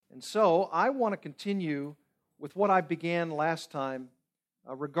And so I want to continue with what I began last time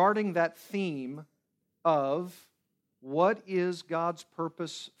regarding that theme of what is God's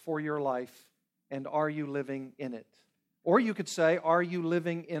purpose for your life and are you living in it? Or you could say, are you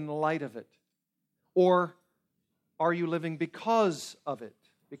living in light of it? Or are you living because of it?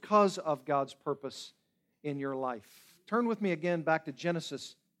 Because of God's purpose in your life? Turn with me again back to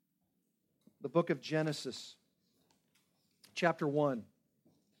Genesis, the book of Genesis, chapter 1.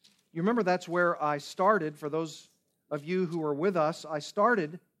 You remember that's where I started. For those of you who are with us, I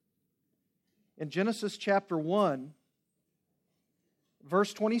started in Genesis chapter 1,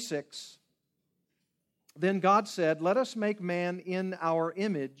 verse 26. Then God said, "Let us make man in our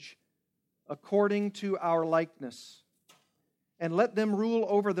image, according to our likeness, and let them rule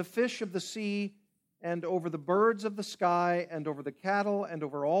over the fish of the sea, and over the birds of the sky, and over the cattle, and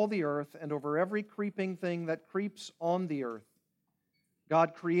over all the earth, and over every creeping thing that creeps on the earth."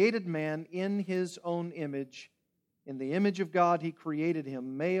 God created man in His own image. In the image of God He created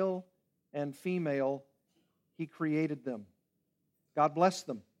him. Male and female He created them. God blessed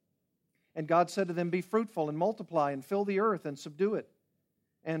them. And God said to them, "Be fruitful and multiply and fill the earth and subdue it,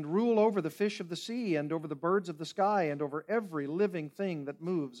 and rule over the fish of the sea and over the birds of the sky and over every living thing that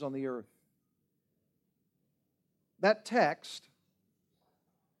moves on the earth." That text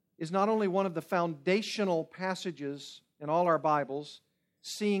is not only one of the foundational passages in all our Bibles,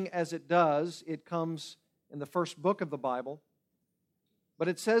 seeing as it does, it comes in the first book of the Bible, but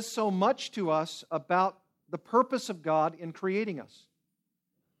it says so much to us about the purpose of God in creating us.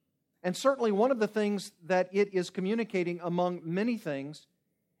 And certainly one of the things that it is communicating among many things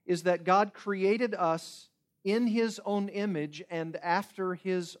is that God created us in His own image and after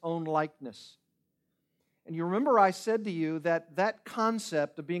His own likeness. And you remember I said to you that that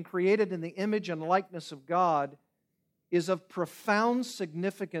concept of being created in the image and likeness of God is of profound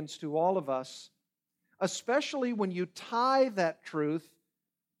significance to all of us, especially when you tie that truth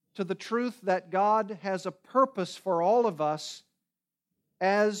to the truth that God has a purpose for all of us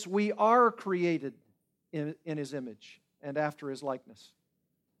as we are created in His image and after His likeness.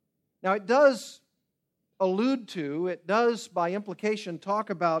 Now it does allude to, it does by implication talk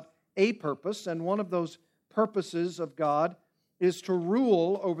about a purpose, and one of those purposes of God is to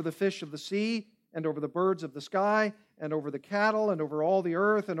rule over the fish of the sea and over the birds of the sky and over the cattle and over all the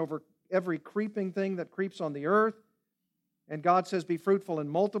earth and over every creeping thing that creeps on the earth. And God says, "Be fruitful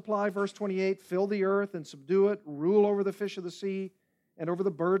and multiply," verse 28, "fill the earth and subdue it, rule over the fish of the sea and over the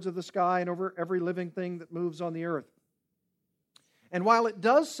birds of the sky and over every living thing that moves on the earth." And while it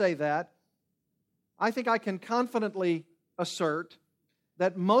does say that, I think I can confidently assert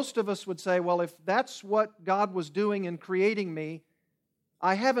that most of us would say, well, if that's what God was doing in creating me,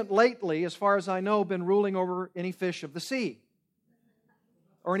 I haven't lately, as far as I know, been ruling over any fish of the sea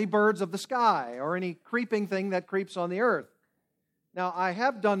or any birds of the sky or any creeping thing that creeps on the earth. Now, I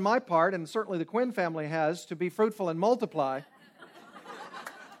have done my part, and certainly the Quinn family has, to be fruitful and multiply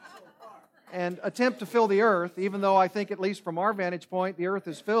and attempt to fill the earth, even though I think, at least from our vantage point, the earth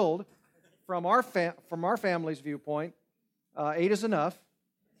is filled. From our family's viewpoint, 8 is enough.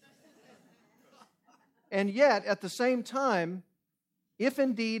 And yet, at the same time, if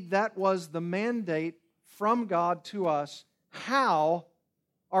indeed that was the mandate from God to us, how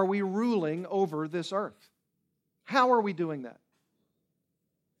are we ruling over this earth? How are we doing that?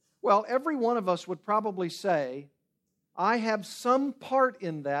 Well, every one of us would probably say, I have some part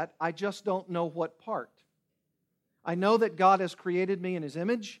in that, I just don't know what part. I know that God has created me in His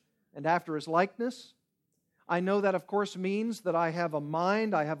image and after His likeness. I know that, of course, means that I have a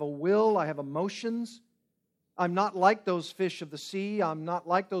mind, I have a will, I have emotions. I'm not like those fish of the sea. I'm not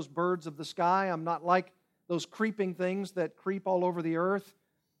like those birds of the sky. I'm not like those creeping things that creep all over the earth.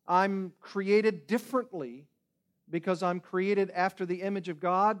 I'm created differently because I'm created after the image of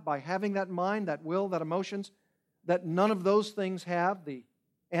God by having that mind, that will, that emotions, that none of those things have, the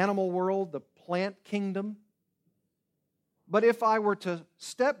animal world, the plant kingdom. But if I were to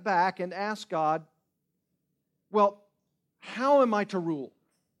step back and ask God, well, how am I to rule?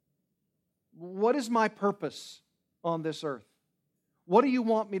 What is my purpose on this earth? What do you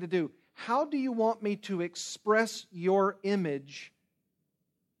want me to do? How do you want me to express your image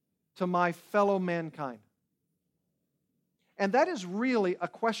to my fellow mankind? And that is really a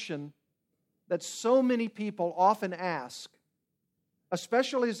question that so many people often ask,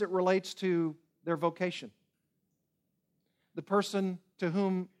 especially as it relates to their vocation, the person to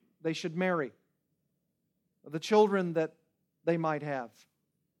whom they should marry, the children that they might have,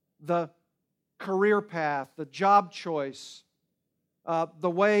 the career path, the job choice, the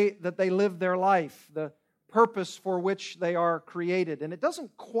way that they live their life, the purpose for which they are created. And it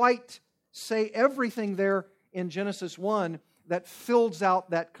doesn't quite say everything there in Genesis 1 that fills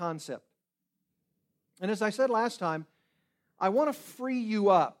out that concept. And as I said last time, I want to free you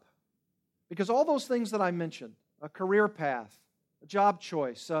up, because all those things that I mentioned, a career path, a job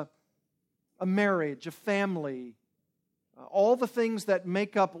choice, a marriage, a family, all the things that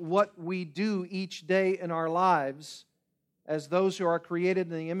make up what we do each day in our lives as those who are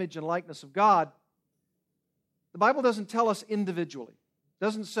created in the image and likeness of God, the Bible doesn't tell us individually. It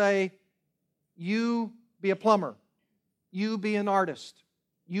doesn't say, you be a plumber, you be an artist,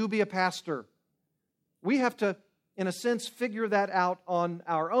 you be a pastor. We have to, in a sense, figure that out on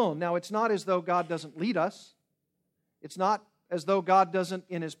our own. Now, it's not as though God doesn't lead us. It's not as though God doesn't,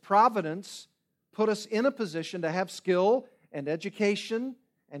 in His providence, put us in a position to have skill and education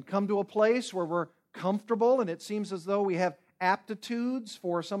and come to a place where we're comfortable, and it seems as though we have aptitudes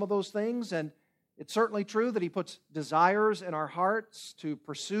for some of those things. And it's certainly true that He puts desires in our hearts to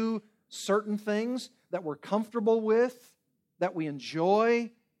pursue certain things that we're comfortable with, that we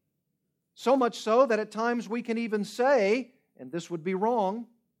enjoy. So much so that at times we can even say, and this would be wrong,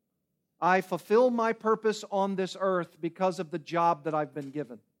 I fulfill my purpose on this earth because of the job that I've been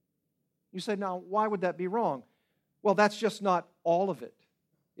given. You say, now, why would that be wrong? Well, that's just not all of it.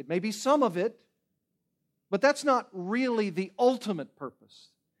 It may be some of it, but that's not really the ultimate purpose.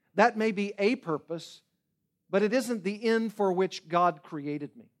 That may be a purpose, but it isn't the end for which God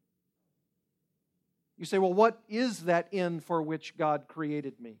created me. You say, well, what is that end for which God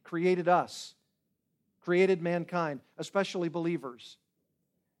created me? Created us. Created mankind, especially believers.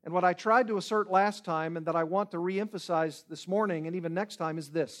 And what I tried to assert last time, and that I want to reemphasize this morning and even next time, is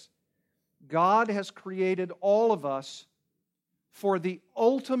this. God has created all of us for the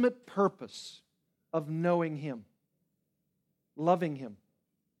ultimate purpose of knowing Him, loving Him,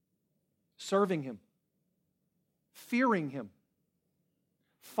 serving Him, fearing Him,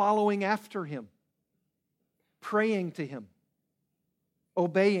 following after Him, praying to Him,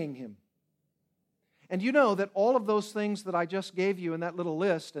 obeying Him. And you know that all of those things that I just gave you in that little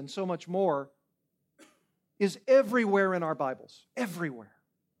list and so much more is everywhere in our Bibles, everywhere.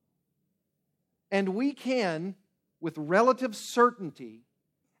 And we can, with relative certainty,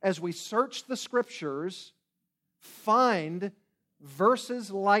 as we search the Scriptures, find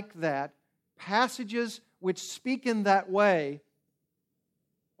verses like that, passages which speak in that way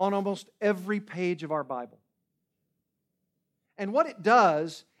on almost every page of our Bible. And what it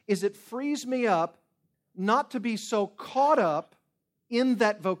does is it frees me up not to be so caught up in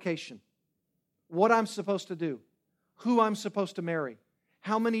that vocation. What I'm supposed to do, who I'm supposed to marry,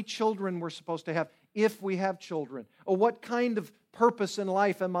 how many children we're supposed to have, if we have children, or what kind of purpose in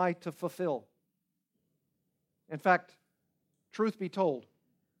life am I to fulfill. In fact, truth be told,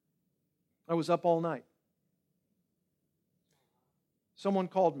 I was up all night. Someone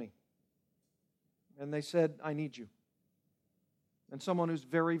called me, and they said, I need you. And someone who's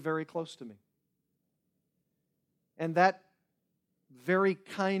very, very close to me. And that very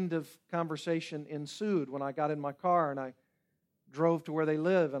kind of conversation ensued when I got in my car and I drove to where they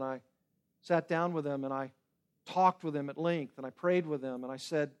live, and I sat down with them and I talked with them at length and I prayed with them and I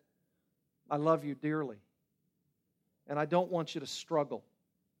said, I love you dearly and I don't want you to struggle.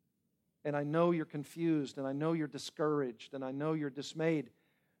 And I know you're confused and I know you're discouraged and I know you're dismayed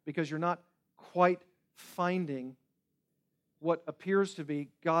because you're not quite finding what appears to be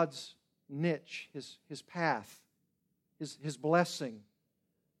God's niche, His path, His blessing.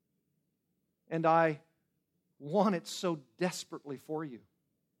 And I want it so desperately for you.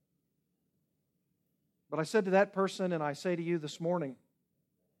 But I said to that person, and I say to you this morning,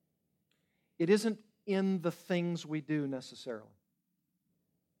 it isn't in the things we do necessarily.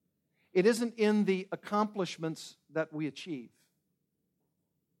 It isn't in the accomplishments that we achieve.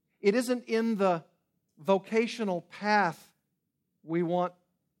 It isn't in the vocational path we want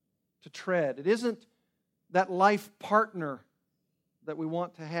to tread. It isn't that life partner that we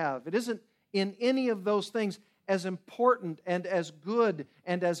want to have. It isn't in any of those things, as important and as good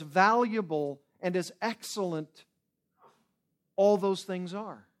and as valuable and as excellent all those things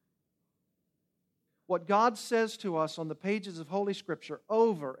are. What God says to us on the pages of Holy Scripture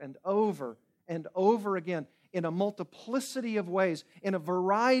over and over and over again in a multiplicity of ways, in a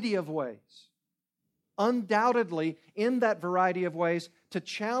variety of ways, undoubtedly in that variety of ways to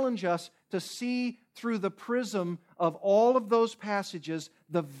challenge us to see through the prism of all of those passages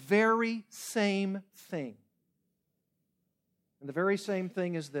the very same thing. And the very same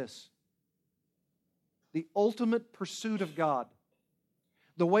thing is this: the ultimate pursuit of God,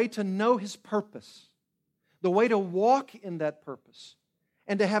 the way to know His purpose, the way to walk in that purpose,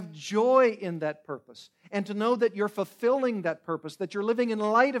 and to have joy in that purpose, and to know that you're fulfilling that purpose, that you're living in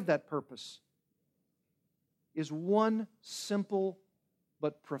light of that purpose, is one simple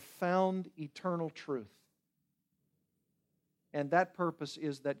but profound eternal truth. And that purpose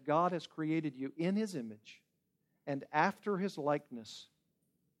is that God has created you in His image and after His likeness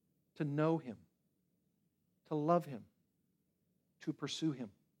to know Him, to love Him, to pursue Him,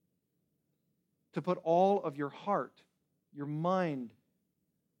 to put all of your heart, your mind,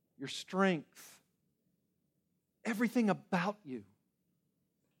 your strength, everything about you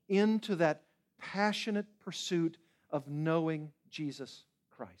into that passionate pursuit of knowing Jesus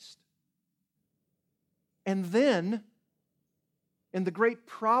Christ. And then, in the great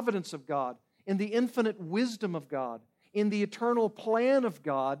providence of God, in the infinite wisdom of God, in the eternal plan of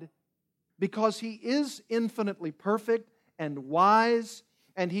God, because He is infinitely perfect and wise,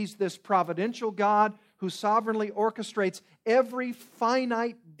 and He's this providential God who sovereignly orchestrates every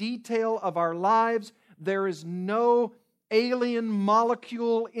finite detail of our lives. There is no alien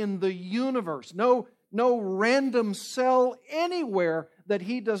molecule in the universe, no random cell anywhere that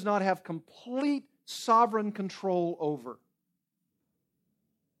He does not have complete sovereign control over.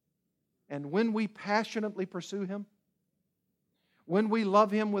 And when we passionately pursue Him, when we love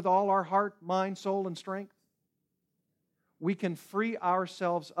Him with all our heart, mind, soul, and strength, we can free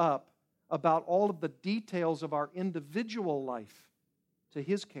ourselves up about all of the details of our individual life to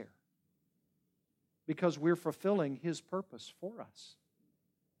His care, because we're fulfilling His purpose for us.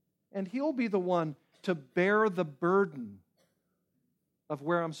 And He'll be the one to bear the burden of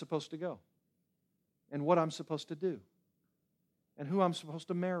where I'm supposed to go, and what I'm supposed to do, and who I'm supposed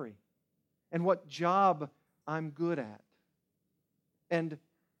to marry, and what job I'm good at, and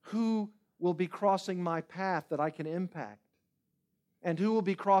who will be crossing my path that I can impact, and who will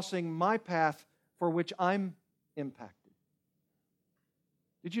be crossing my path for which I'm impacted.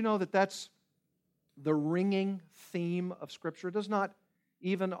 Did you know that that's the ringing theme of Scripture? Does not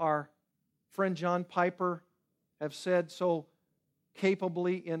even our friend John Piper have said so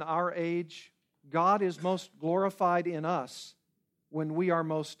capably in our age? God is most glorified in us when we are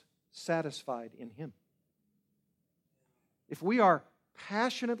most satisfied in Him. If we are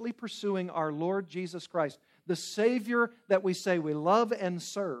passionately pursuing our Lord Jesus Christ, the Savior that we say we love and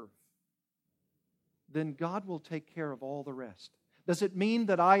serve, then God will take care of all the rest. Does it mean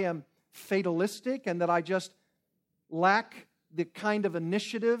that I am fatalistic and that I just lack the kind of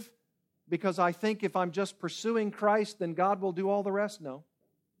initiative because I think if I'm just pursuing Christ, then God will do all the rest? No.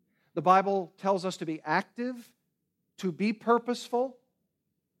 The Bible tells us to be active, to be purposeful,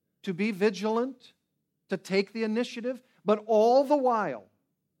 to be vigilant, to take the initiative, but all the while,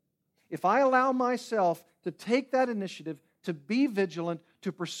 if I allow myself to take that initiative, to be vigilant,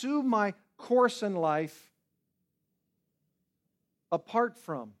 to pursue my course in life apart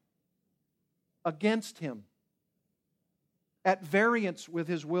from, against Him, at variance with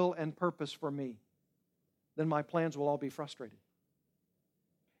His will and purpose for me, then my plans will all be frustrated.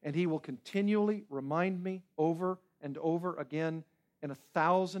 And He will continually remind me over and over again in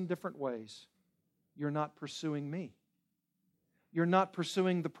 1,000 different ways, you're not pursuing me. You're not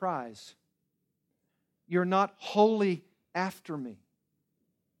pursuing the prize. You're not wholly after me.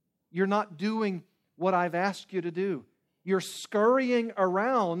 You're not doing what I've asked you to do. You're scurrying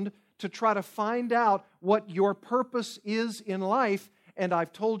around to try to find out what your purpose is in life. And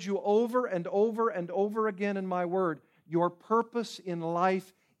I've told you over and over and over again in my word, your purpose in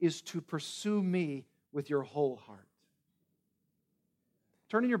life is to pursue me with your whole heart.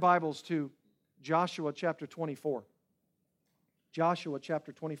 Turn in your Bibles to Joshua chapter 24. Joshua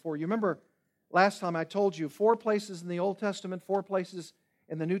chapter 24. You remember last time I told you 4 places in the Old Testament, 4 places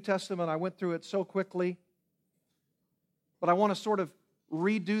in the New Testament. I went through it so quickly. But I want to sort of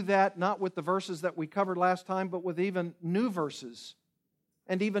redo that, not with the verses that we covered last time, but with even new verses.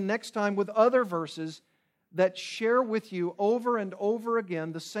 And even next time with other verses that share with you over and over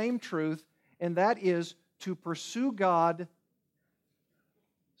again the same truth, and that is to pursue God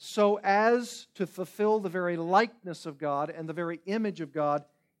so as to fulfill the very likeness of God and the very image of God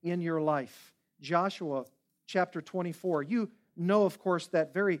in your life. Joshua chapter 24. You know, of course,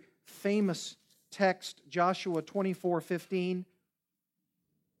 that very famous text, Joshua 24:15.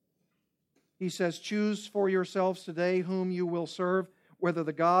 He says, "Choose for yourselves today whom you will serve, whether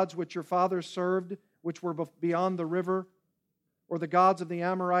the gods which your fathers served, which were beyond the river, or the gods of the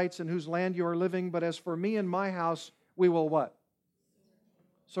Amorites in whose land you are living. But as for me and my house, we will" what?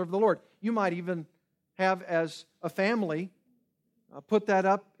 Serve the Lord. You might even have, as a family, put that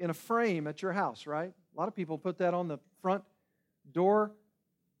up in a frame at your house, right? A lot of people put that on the front door.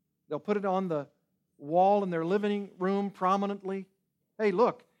 They'll put it on the wall in their living room prominently. Hey,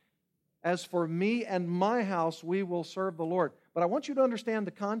 look, as for me and my house, we will serve the Lord. But I want you to understand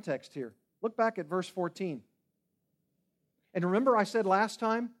the context here. Look back at verse 14. And remember I said last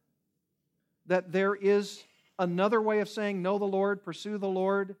time that there is another way of saying know the Lord, pursue the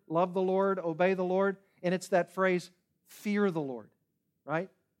Lord, love the Lord, obey the Lord. And it's that phrase, fear the Lord, right?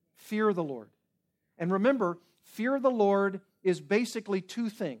 Fear the Lord. And remember, fear the Lord is basically two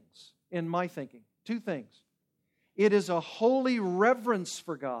things in my thinking. Two things. It is a holy reverence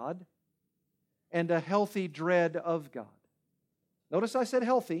for God and a healthy dread of God. Notice I said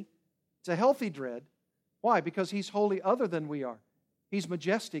healthy. It's a healthy dread. Why? Because He's holy other than we are. He's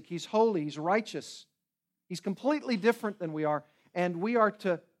majestic. He's holy. He's righteous. He's completely different than we are. And we are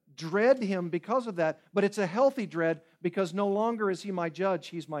to dread Him because of that. But it's a healthy dread because no longer is He my judge.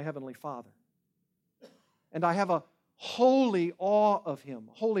 He's my heavenly Father. And I have a holy awe of Him,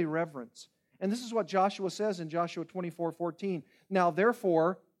 holy reverence. And this is what Joshua says in Joshua 24:14. Now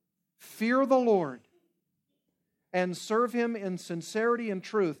therefore, fear the Lord and serve Him in sincerity and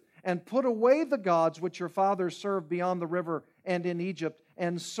truth, and put away the gods which your fathers served beyond the river and in Egypt,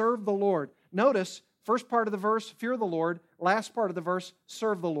 and serve the Lord. Notice, first part of the verse, fear the Lord. Last part of the verse,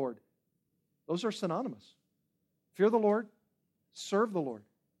 serve the Lord. Those are synonymous. Fear the Lord, serve the Lord.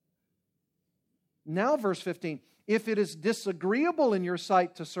 Now verse 15, if it is disagreeable in your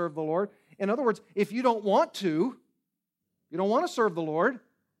sight to serve the Lord, in other words, if you don't want to serve the Lord,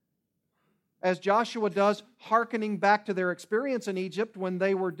 as Joshua does, hearkening back to their experience in Egypt when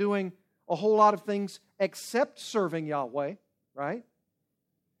they were doing a whole lot of things except serving Yahweh, right?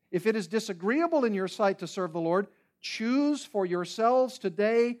 If it is disagreeable in your sight to serve the Lord, choose for yourselves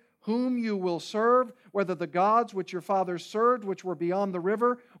today whom you will serve, whether the gods which your fathers served, which were beyond the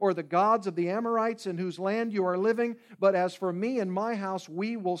river, or the gods of the Amorites in whose land you are living. But as for me and my house,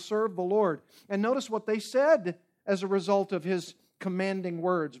 we will serve the Lord. And notice what they said as a result of His commanding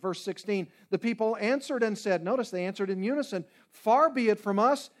words. Verse 16, the people answered and said, notice they answered in unison, far be it from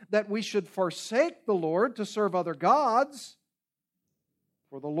us that we should forsake the Lord to serve other gods.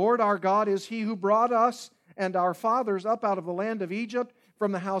 For the Lord our God is He who brought us and our fathers up out of the land of Egypt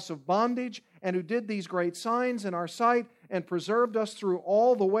from the house of bondage, and who did these great signs in our sight, and preserved us through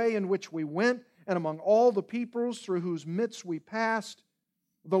all the way in which we went, and among all the peoples through whose midst we passed.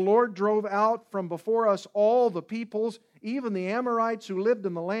 The Lord drove out from before us all the peoples, even the Amorites who lived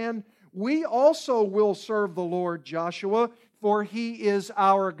in the land. We also will serve the Lord, Joshua, for He is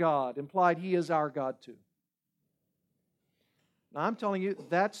our God. Implied, He is our God too. Now I'm telling you,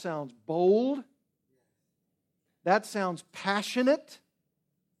 that sounds bold. That sounds passionate.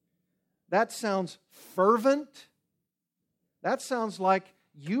 That sounds fervent. That sounds like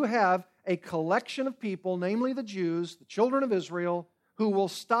you have a collection of people, namely the Jews, the children of Israel, who will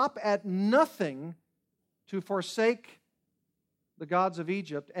stop at nothing to forsake the gods of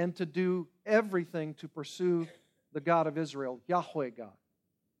Egypt and to do everything to pursue the God of Israel, Yahweh God.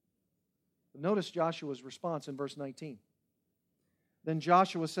 But notice Joshua's response in verse 19. Then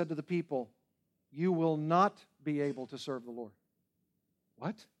Joshua said to the people, you will not be able to serve the Lord.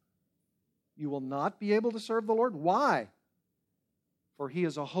 What? You will not be able to serve the Lord? Why? For He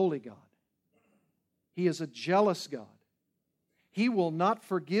is a holy God. He is a jealous God. He will not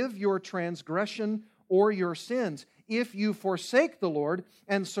forgive your transgression or your sins. If you forsake the Lord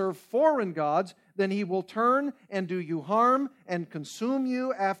and serve foreign gods, then He will turn and do you harm and consume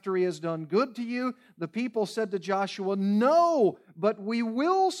you after He has done good to you. The people said to Joshua, no, but we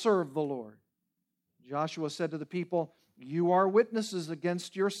will serve the Lord. Joshua said to the people, you are witnesses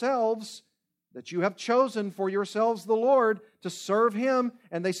against yourselves that you have chosen for yourselves the Lord to serve Him.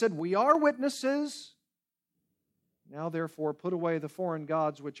 And they said, we are witnesses. Now therefore put away the foreign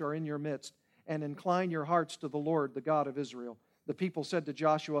gods which are in your midst, and incline your hearts to the Lord, the God of Israel. The people said to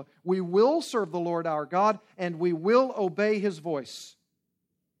Joshua, we will serve the Lord our God, and we will obey His voice.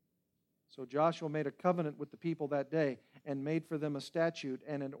 So Joshua made a covenant with the people that day, and made for them a statute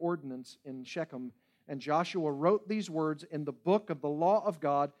and an ordinance in Shechem. And Joshua wrote these words in the book of the law of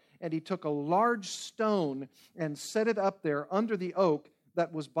God, and he took a large stone and set it up there under the oak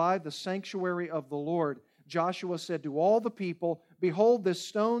that was by the sanctuary of the Lord. Joshua said to all the people, behold, this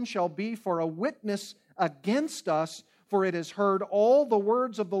stone shall be for a witness against us, for it has heard all the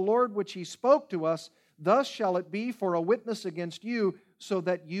words of the Lord which He spoke to us. Thus shall it be for a witness against you, so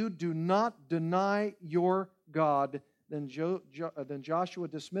that you do not deny your God. Then Joshua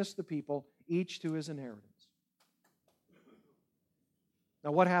dismissed the people, each to his inheritance.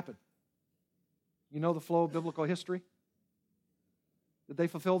 Now what happened? You know the flow of biblical history? Did they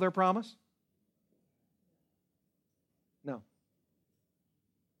fulfill their promise? No.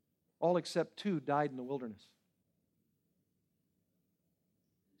 All except two died in the wilderness.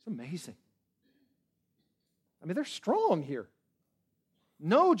 It's amazing. I mean, they're strong here.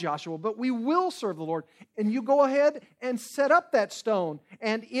 No, Joshua, but we will serve the Lord. And you go ahead and set up that stone,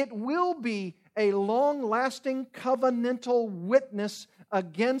 and it will be a long-lasting covenantal witness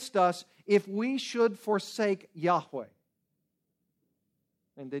against us if we should forsake Yahweh.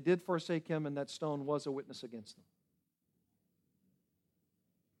 And they did forsake Him, and that stone was a witness against them.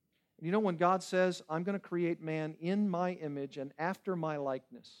 And you know, when God says, I'm going to create man in my image and after my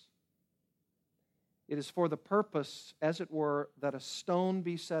likeness, it is for the purpose, as it were, that a stone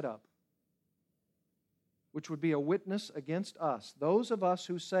be set up, which would be a witness against us, those of us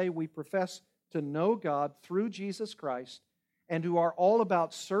who say we profess to know God through Jesus Christ and who are all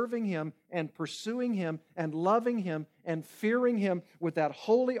about serving Him and pursuing Him and loving Him and fearing Him with that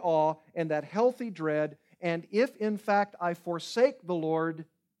holy awe and that healthy dread. And if, in fact, I forsake the Lord,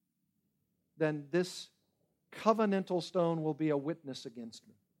 then this covenantal stone will be a witness against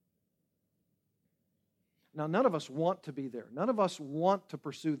me. Now, none of us want to be there. None of us want to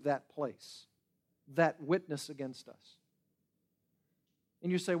pursue that place, that witness against us.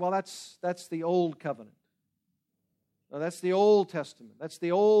 And you say, well, that's the old covenant. No, that's the Old Testament. That's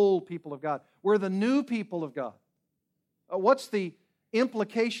the old people of God. We're the new people of God. What's the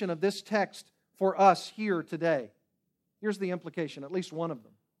implication of this text for us here today? Here's the implication, at least one of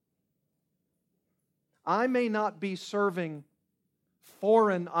them. I may not be serving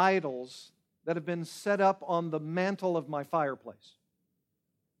foreign idols that have been set up on the mantle of my fireplace.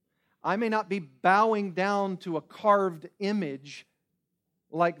 I may not be bowing down to a carved image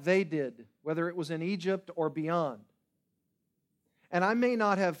like they did, whether it was in Egypt or beyond. And I may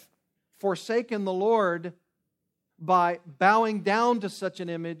not have forsaken the Lord by bowing down to such an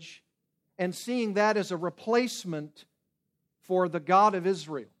image and seeing that as a replacement for the God of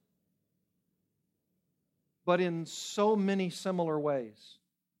Israel. But in so many similar ways,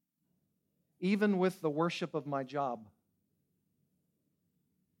 even with the worship of my job,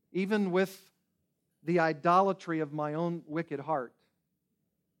 even with the idolatry of my own wicked heart,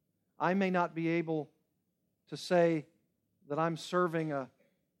 I may not be able to say that I'm serving a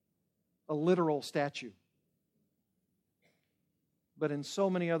literal statue. But in so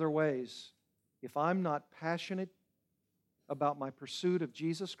many other ways, if I'm not passionate about my pursuit of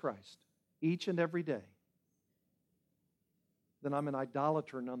Jesus Christ each and every day, then I'm an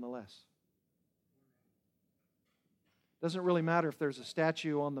idolater nonetheless. Doesn't really matter if there's a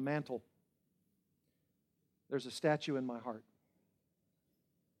statue on the mantle. There's a statue in my heart.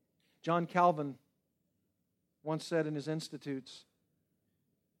 John Calvin once said in his Institutes,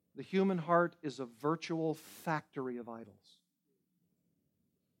 the human heart is a virtual factory of idols.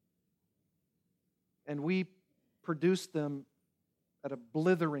 And we produce them at a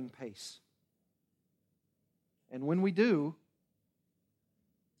blithering pace. And when we do,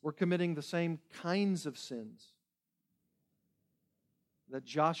 we're committing the same kinds of sins that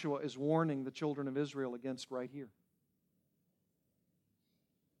Joshua is warning the children of Israel against right here.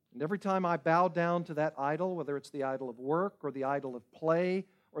 And every time I bow down to that idol, whether it's the idol of work or the idol of play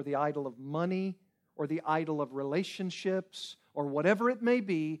or the idol of money or the idol of relationships or whatever it may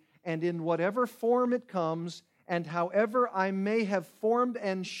be, and in whatever form it comes, and however I may have formed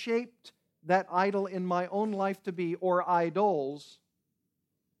and shaped that idol in my own life to be, or idols,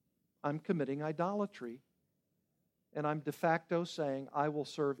 I'm committing idolatry. And I'm de facto saying, I will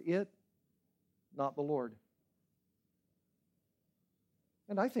serve it, not the Lord.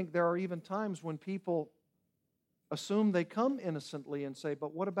 And I think there are even times when people assume they come innocently and say,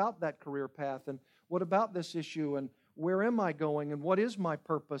 but what about that career path? And what about this issue? And where am I going? And what is my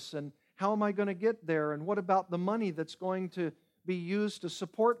purpose? And how am I going to get there? And what about the money that's going to be used to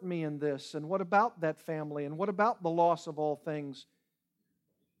support me in this? And what about that family? And what about the loss of all things?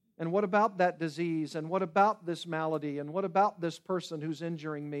 And what about that disease? And what about this malady? And what about this person who's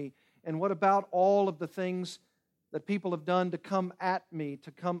injuring me? And what about all of the things that people have done to come at me,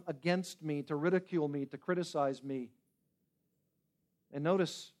 to come against me, to ridicule me, to criticize me? And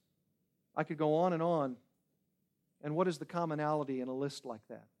notice, I could go on. And what is the commonality in a list like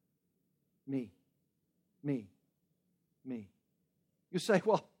that? Me, me, me. You say,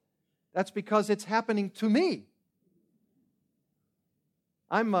 well, that's because it's happening to me.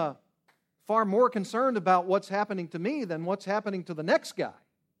 I'm far more concerned about what's happening to me than what's happening to the next guy.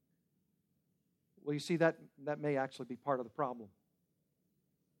 Well, you see, that may actually be part of the problem.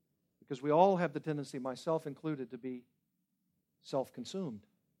 Because we all have the tendency, myself included, to be self-consumed,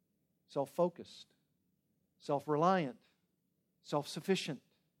 self-focused, self-reliant, self-sufficient,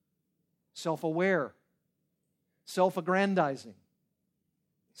 self-aware, self-aggrandizing,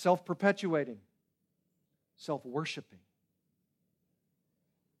 self-perpetuating, self-worshiping.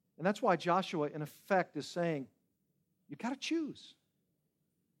 And that's why Joshua, in effect, is saying, you've got to choose.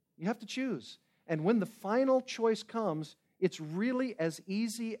 You have to choose. And when the final choice comes, it's really as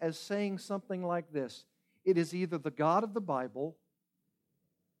easy as saying something like this. It is either the God of the Bible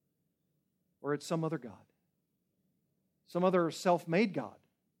or it's some other God. Some other self-made God.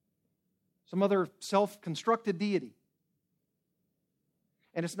 Some other self-constructed deity.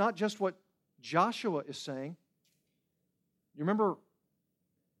 And it's not just what Joshua is saying. You remember,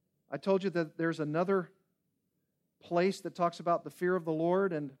 I told you that there's another place that talks about the fear of the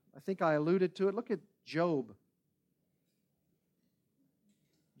Lord, and I think I alluded to it. Look at Job.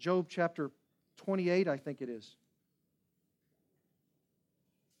 Job chapter 28, I think it is.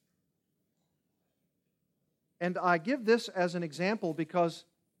 And I give this as an example because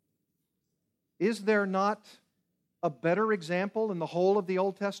is there not a better example in the whole of the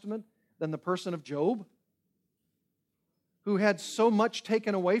Old Testament than the person of Job, who had so much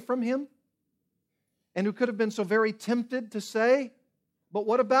taken away from him and who could have been so very tempted to say, but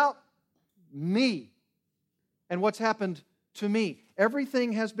what about me? And what's happened to me?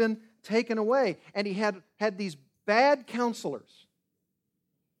 Everything has been taken away. And he had these bad counselors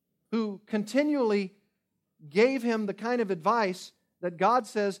who continually gave him the kind of advice that God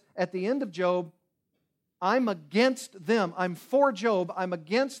says at the end of Job, I'm against them. I'm for Job. I'm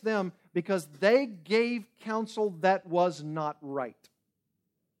against them because they gave counsel that was not right.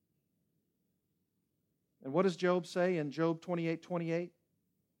 And what does Job say in Job 28:28?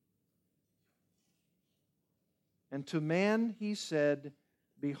 And to man he said,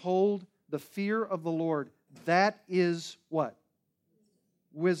 behold, the fear of the Lord, that is what?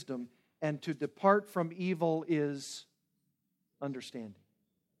 Wisdom. And to depart from evil is understanding.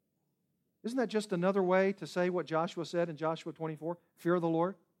 Isn't that just another way to say what Joshua said in Joshua 24? Fear of the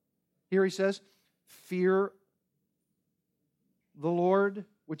Lord. Here he says, fear the Lord,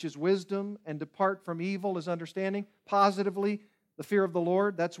 which is wisdom, and depart from evil is understanding. Positively, the fear of the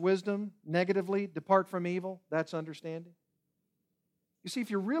Lord, that's wisdom. Negatively, depart from evil, that's understanding. You see, if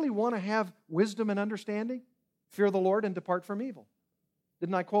you really want to have wisdom and understanding, fear the Lord and depart from evil.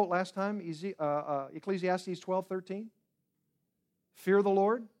 Didn't I quote last time Ecclesiastes 12:13? Fear the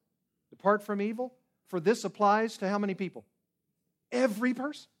Lord, depart from evil. For this applies to how many people? Every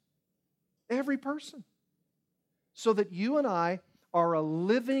person. Every person. So that you and I are a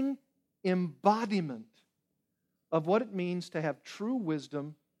living embodiment of what it means to have true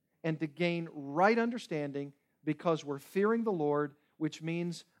wisdom and to gain right understanding because we're fearing the Lord, which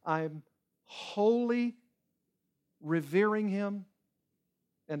means I'm wholly revering Him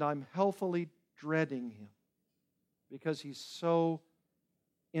and I'm healthily dreading Him because He's so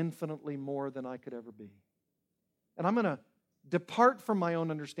infinitely more than I could ever be. And I'm going to depart from my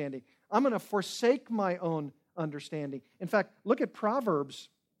own understanding. I'm going to forsake my own understanding. In fact, look at Proverbs.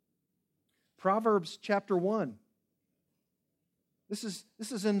 Proverbs chapter 1. This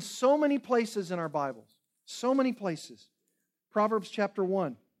is in so many places in our Bibles. So many places. Proverbs chapter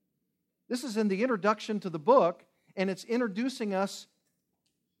 1. This is in the introduction to the book, and it's introducing us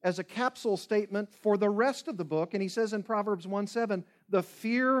as a capsule statement for the rest of the book. And he says in Proverbs 1:7, the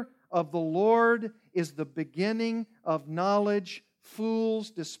fear of the Lord is the beginning of knowledge. Fools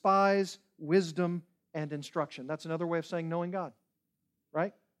despise wisdom and instruction. That's another way of saying knowing God,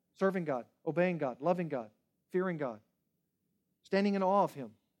 right? Serving God, obeying God, loving God, fearing God, standing in awe of Him,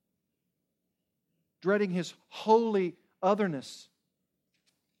 dreading His holy otherness.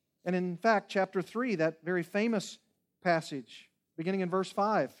 And in fact, chapter 3, that very famous passage, beginning in verse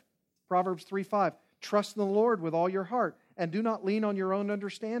 5, Proverbs 3:5, trust in the Lord with all your heart and do not lean on your own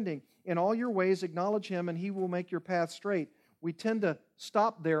understanding. In all your ways acknowledge Him and He will make your path straight. We tend to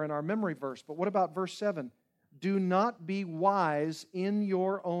stop there in our memory verse, but what about verse 7? Do not be wise in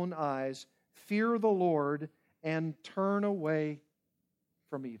your own eyes. Fear the Lord and turn away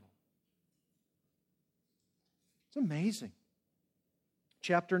from evil. It's amazing.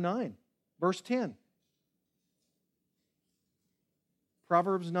 Chapter 9, verse 10.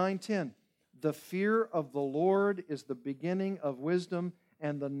 Proverbs 9:10. The fear of the Lord is the beginning of wisdom,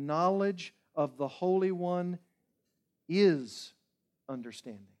 and the knowledge of the Holy One is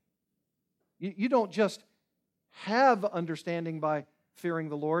understanding. You don't just have understanding by fearing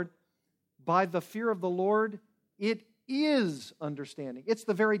the Lord. By the fear of the Lord, it is understanding. It's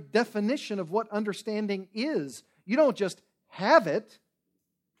the very definition of what understanding is. You don't just have it.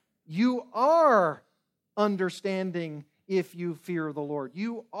 You are understanding if you fear the Lord.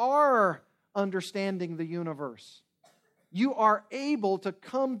 You are understanding the universe. You are able to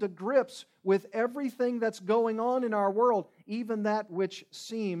come to grips with everything that's going on in our world, even that which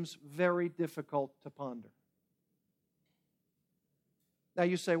seems very difficult to ponder. Now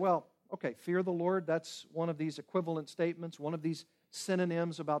you say, well, okay, fear the Lord, that's one of these equivalent statements, one of these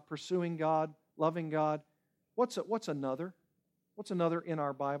synonyms about pursuing God, loving God. What's another? What's another in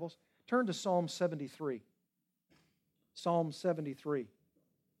our Bibles? Turn to Psalm 73. Psalm 73.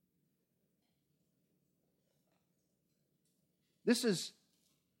 This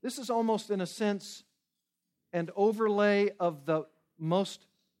is almost, in a sense, an overlay of the most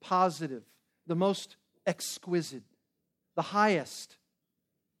positive, the most exquisite, the highest,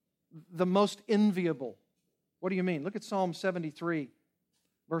 the most enviable. What do you mean? Look at Psalm 73,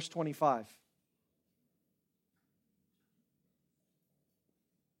 verse 25.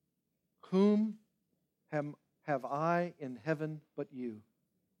 Whom have I in heaven but you?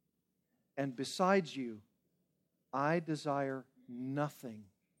 And besides you, I desire nothing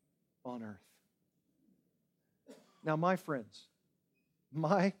on earth. Now, my friends,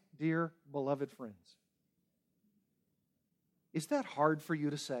 my dear beloved friends, is that hard for you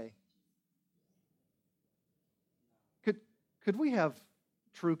to say? Could we have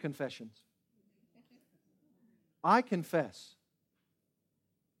true confessions? I confess,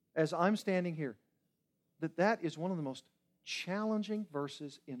 as I'm standing here, that is one of the most challenging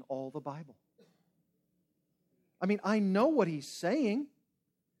verses in all the Bible. I mean, I know what he's saying.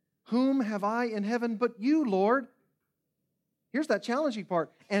 Whom have I in heaven but you, Lord? Here's that challenging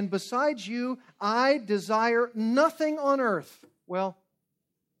part. And besides you, I desire nothing on earth. Well,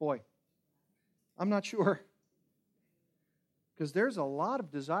 boy, I'm not sure. Because there's a lot of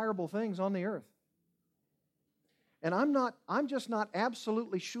desirable things on the earth. And I'm just not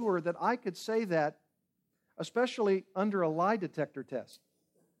absolutely sure that I could say that, especially under a lie detector test.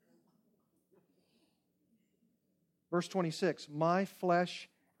 Verse 26, my flesh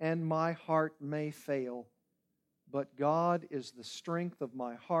and my heart may fail, but God is the strength of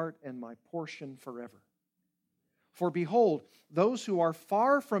my heart and my portion forever. For behold, those who are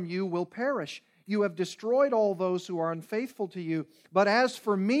far from you will perish. You have destroyed all those who are unfaithful to you. But as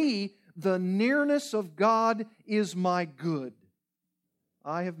for me, the nearness of God is my good.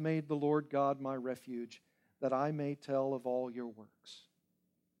 I have made the Lord God my refuge, that I may tell of all your works.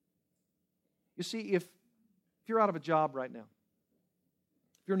 You see, if you're out of a job right now,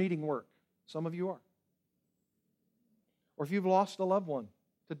 if you're needing work, some of you are, or if you've lost a loved one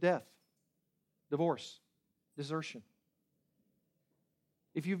to death, divorce, desertion,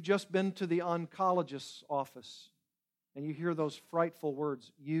 if you've just been to the oncologist's office and you hear those frightful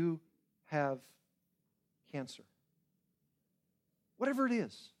words, you have cancer. Whatever it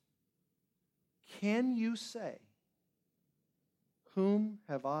is, can you say, whom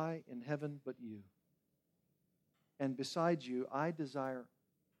have I in heaven but you? And besides you, I desire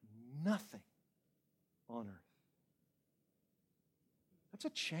nothing on earth. That's a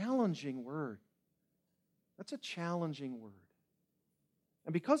challenging word. That's a challenging word.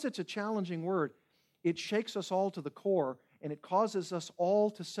 And because it's a challenging word, it shakes us all to the core, and it causes us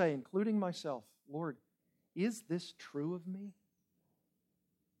all to say, including myself, Lord, is this true of me?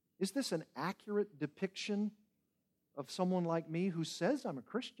 Is this an accurate depiction of someone like me who says I'm a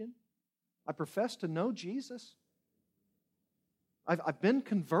Christian? I profess to know Jesus. I've been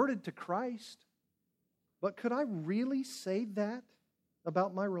converted to Christ. But could I really say that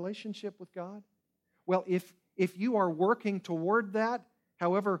about my relationship with God? Well, if you are working toward that,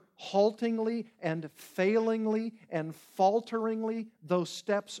 however haltingly and failingly and falteringly those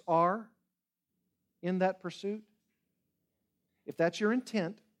steps are in that pursuit, if that's your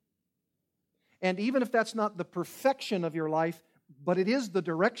intent, and even if that's not the perfection of your life, but it is the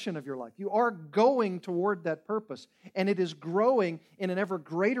direction of your life, you are going toward that purpose, and it is growing in an ever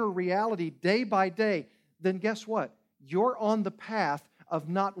greater reality day by day, then guess what? You're on the path of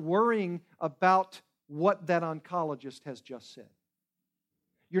not worrying about what that oncologist has just said.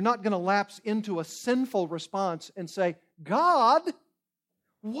 You're not going to lapse into a sinful response and say, God,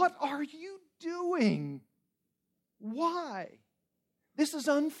 what are you doing? Why? This is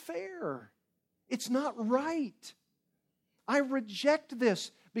unfair. It's not right. I reject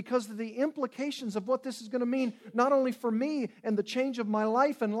this because of the implications of what this is going to mean, not only for me and the change of my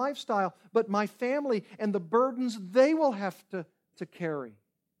life and lifestyle, but my family and the burdens they will have to carry.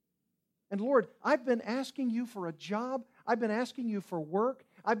 And Lord, I've been asking you for a job. I've been asking you for work.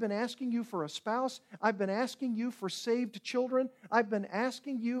 I've been asking you for a spouse. I've been asking you for saved children. I've been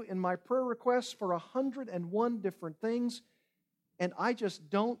asking you in my prayer requests for 101 different things. And I just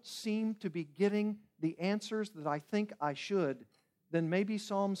don't seem to be getting the answers that I think I should. Then maybe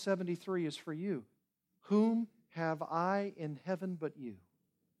Psalm 73 is for you. Whom have I in heaven but you?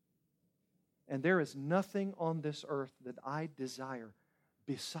 And there is nothing on this earth that I desire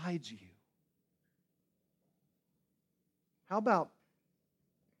besides you. How about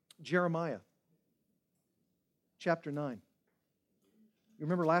Jeremiah chapter 9. You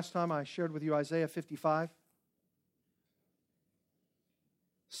remember last time I shared with you Isaiah 55?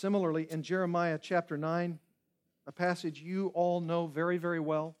 Similarly, in Jeremiah chapter 9, a passage you all know very, very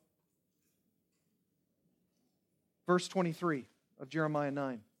well. Verse 23 of Jeremiah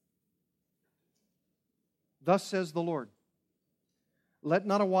 9. Thus says the Lord, let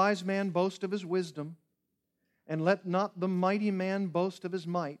not a wise man boast of his wisdom, and let not the mighty man boast of his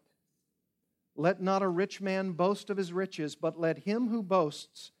might. Let not a rich man boast of his riches, but let him who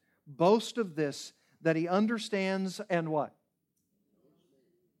boasts boast of this, that he understands and what?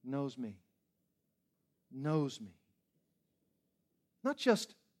 Knows me. Knows me. Not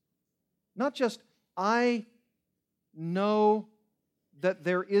just I know that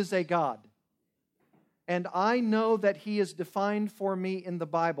there is a God, and I know that He is defined for me in the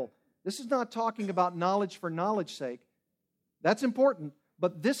Bible. This is not talking about knowledge for knowledge's sake. That's important,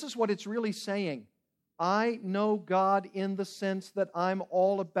 but this is what it's really saying. I know God in the sense that I'm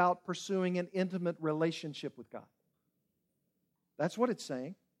all about pursuing an intimate relationship with God. That's what it's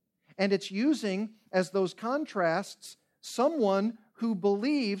saying. And it's using, as those contrasts, someone who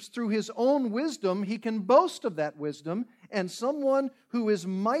believes through his own wisdom he can boast of that wisdom, and someone who is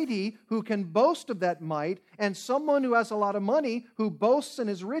mighty who can boast of that might, and someone who has a lot of money who boasts in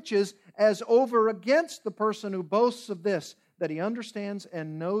his riches, as over against the person who boasts of this, that he understands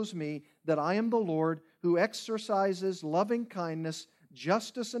and knows me, that I am the Lord who exercises loving kindness,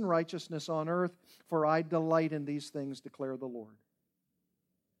 justice, and righteousness on earth, for I delight in these things, declare the Lord.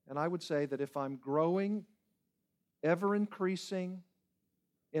 And I would say that if I'm growing, ever increasing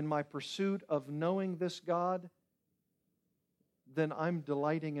in my pursuit of knowing this God, then I'm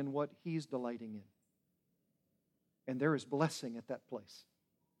delighting in what He's delighting in. And there is blessing at that place.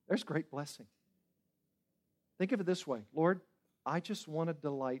 There's great blessing. Think of it this way, Lord, I just want to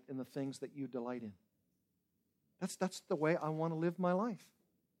delight in the things that You delight in. That's the way I want to live my life.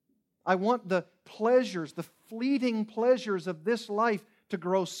 I want the pleasures, the fleeting pleasures of this life to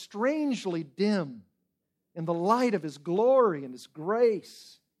grow strangely dim in the light of His glory and His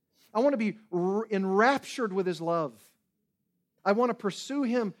grace. I want to be enraptured with His love. I want to pursue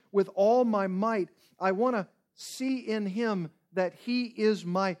Him with all my might. I want to see in Him that He is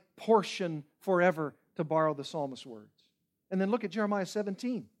my portion forever, to borrow the psalmist's words. And then look at Jeremiah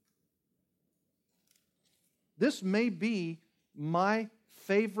 17. This may be my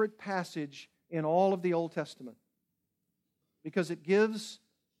favorite passage in all of the Old Testament, because it gives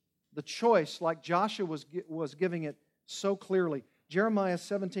the choice like Joshua was giving it so clearly. Jeremiah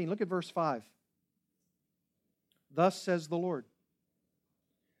 17, look at verse 5. Thus says the Lord,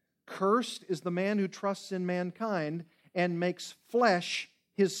 cursed is the man who trusts in mankind and makes flesh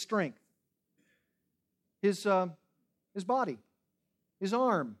his strength. His body, his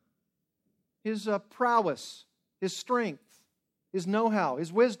arm, his prowess, his strength, his know-how,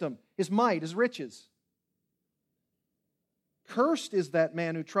 his wisdom, his might, his riches. Cursed is that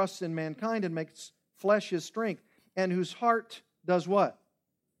man who trusts in mankind and makes flesh his strength, and whose heart does what?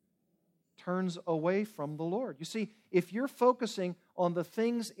 Turns away from the Lord. You see, if you're focusing on the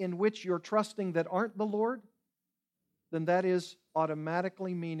things in which you're trusting that aren't the Lord, then that is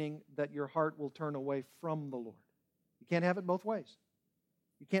automatically meaning that your heart will turn away from the Lord. You can't have it both ways.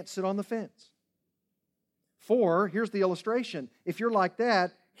 You can't sit on the fence. For, here's the illustration, if you're like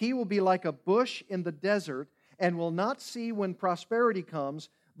that, he will be like a bush in the desert and will not see when prosperity comes,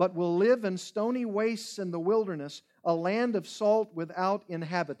 but will live in stony wastes in the wilderness, a land of salt without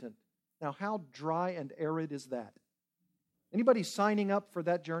inhabitant. Now, how dry and arid is that? Anybody signing up for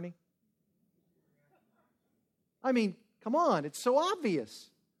that journey? I mean, come on, it's so obvious.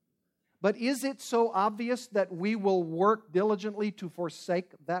 But is it so obvious that we will work diligently to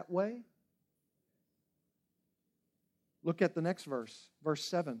forsake that way? Look at the next verse, verse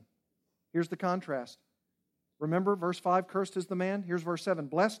 7. Here's the contrast. Remember, verse 5, cursed is the man. Here's verse 7,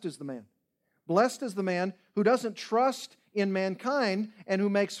 blessed is the man. Blessed is the man who doesn't trust in mankind and who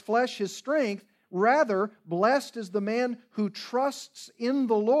makes flesh his strength. Rather, blessed is the man who trusts in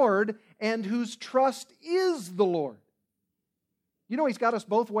the Lord and whose trust is the Lord. You know, he's got us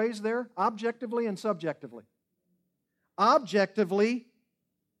both ways there, objectively and subjectively. Objectively,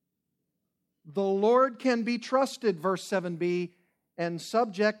 the Lord can be trusted, verse 7b, and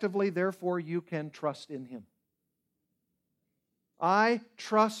subjectively, therefore, you can trust in Him. I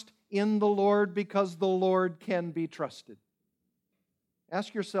trust in the Lord because the Lord can be trusted.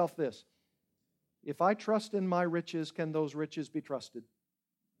 Ask yourself this. If I trust in my riches, can those riches be trusted?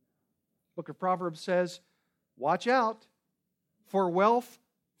 Book of Proverbs says, watch out, for wealth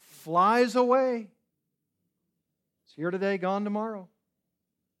flies away. It's here today, gone tomorrow.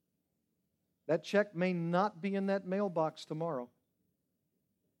 That check may not be in that mailbox tomorrow.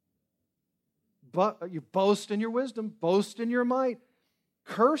 But you boast in your wisdom, boast in your might.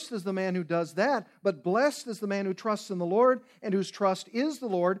 Cursed is the man who does that, but blessed is the man who trusts in the Lord and whose trust is the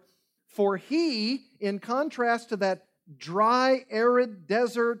Lord. For he, in contrast to that dry, arid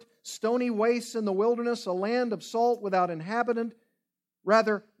desert, stony wastes in the wilderness, a land of salt without inhabitant,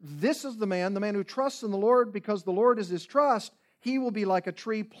 rather, this is the man who trusts in the Lord because the Lord is his trust. He will be like a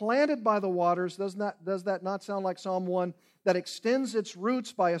tree planted by the waters. Does that not sound like Psalm 1? That extends its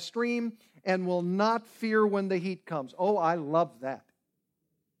roots by a stream and will not fear when the heat comes. Oh, I love that.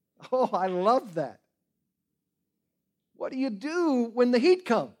 Oh, I love that. What do you do when the heat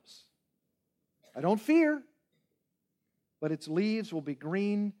comes? I don't fear, but its leaves will be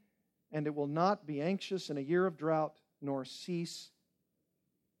green, and it will not be anxious in a year of drought, nor cease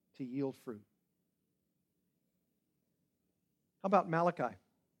to yield fruit. How about Malachi?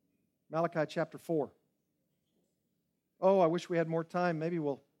 Malachi chapter 4. Oh, I wish we had more time. Maybe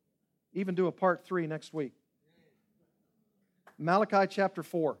we'll even do a part 3 next week. Malachi chapter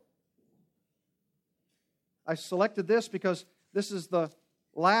 4. I selected this because this is the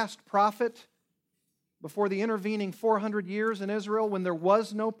last prophet before the intervening 400 years in Israel when there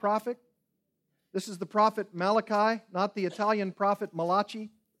was no prophet. This is the prophet Malachi, not the Italian prophet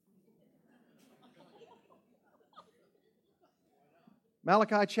Malachi.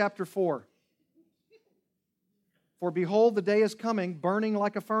 Malachi chapter 4. For behold, the day is coming, burning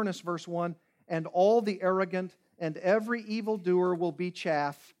like a furnace, verse 1, and all the arrogant and every evildoer will be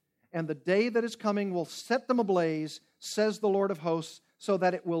chaff, and the day that is coming will set them ablaze, says the Lord of hosts, so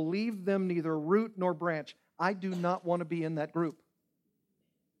that it will leave them neither root nor branch. I do not want to be in that group.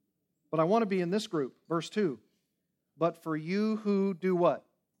 But I want to be in this group. Verse 2. But for you who do what?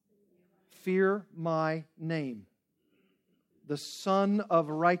 Fear my name. The Son of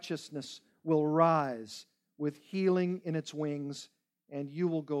Righteousness will rise with healing in its wings, and you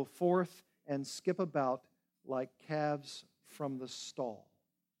will go forth and skip about like calves from the stall.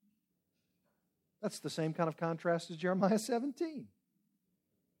 That's the same kind of contrast as Jeremiah 17.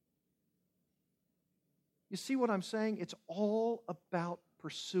 You see what I'm saying? It's all about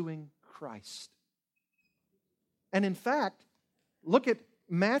pursuing Christ. And in fact, look at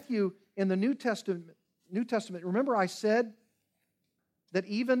Matthew in the New Testament. Remember I said that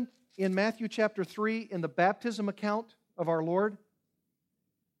even in Matthew chapter 3, in the baptism account of our Lord,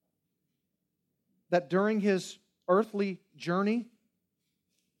 that during His earthly journey,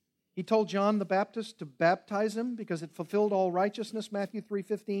 He told John the Baptist to baptize Him because it fulfilled all righteousness, Matthew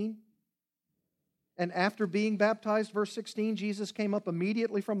 3:15. And after being baptized, verse 16, Jesus came up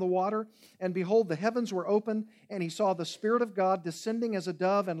immediately from the water, and behold, the heavens were open, and He saw the Spirit of God descending as a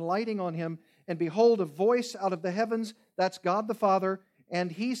dove and lighting on Him. And behold, a voice out of the heavens, that's God the Father, and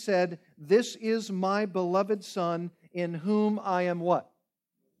He said, "This is my beloved Son, in whom I am" what?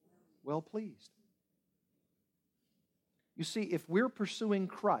 Well pleased. You see, if we're pursuing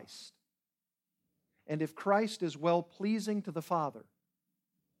Christ, and if Christ is well pleasing to the Father,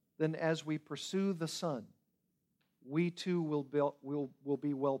 then as we pursue the Son, we too will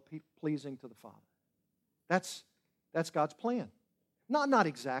be well pleasing to the Father. That's God's plan. Not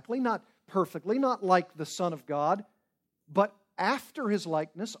exactly, not perfectly, not like the Son of God, but after His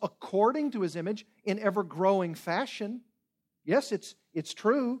likeness, according to His image, in ever-growing fashion. Yes, it's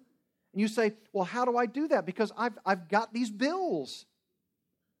true. And you say, well, how do I do that? Because I've got these bills.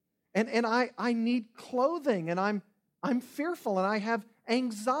 And I need clothing, and I'm fearful, and I have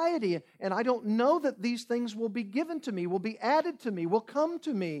anxiety, and I don't know that these things will be given to me, will be added to me, will come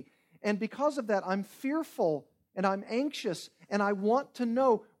to me. And because of that, I'm fearful, and I'm anxious, and I want to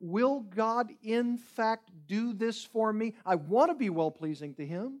know, will God in fact do this for me? I want to be well-pleasing to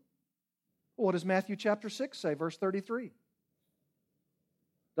Him. What does Matthew chapter 6 say, verse 33?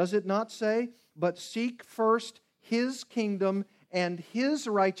 Does it not say, but seek first His kingdom and His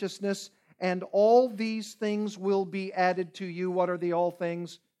righteousness, and all these things will be added to you. What are the all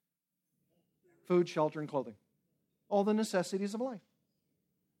things? Food, shelter, and clothing. All the necessities of life.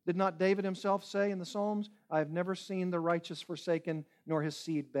 Did not David himself say in the Psalms, I have never seen the righteous forsaken, nor his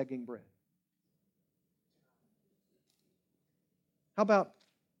seed begging bread? How about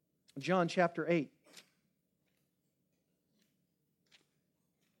John chapter 8?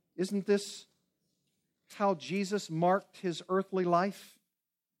 Isn't this how Jesus marked His earthly life?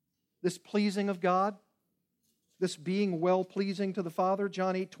 This pleasing of God, this being well-pleasing to the Father,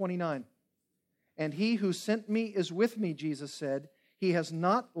 John 8:29. And He who sent me is with me, Jesus said. He has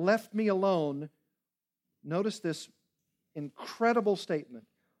not left me alone. Notice this incredible statement.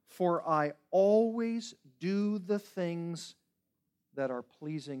 For I always do the things that are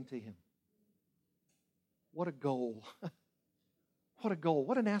pleasing to Him. What a goal. What a goal.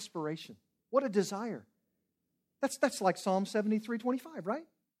 What an aspiration. What a desire. That's like Psalm 73:25, right?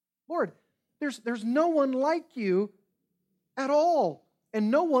 Lord, there's no one like you at all,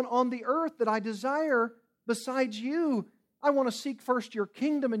 and no one on the earth that I desire besides you. I want to seek first your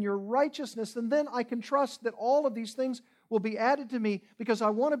kingdom and your righteousness, and then I can trust that all of these things will be added to me because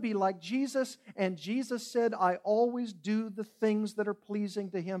I want to be like Jesus, and Jesus said, I always do the things that are pleasing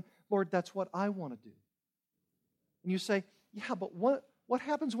to Him. Lord, that's what I want to do. And you say, yeah, but what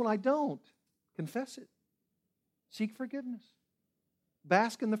happens when I don't? Confess it. Seek forgiveness.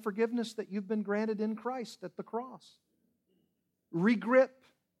 Bask in the forgiveness that you've been granted in Christ at the cross. Regrip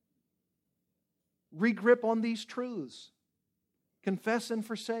on these truths. Confess and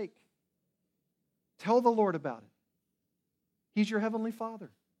forsake. Tell the Lord about it. He's your Heavenly Father.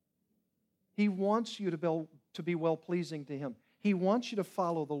 He wants you to be well-pleasing to Him. He wants you to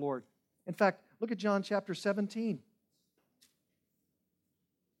follow the Lord. In fact, look at John chapter 17.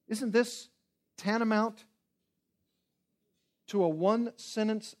 Isn't this tantamount to a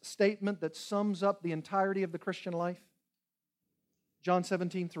one-sentence statement that sums up the entirety of the Christian life? John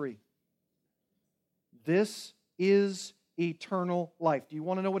 17:3. This is eternal life. Do you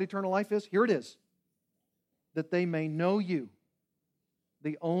want to know what eternal life is? Here it is. That they may know you,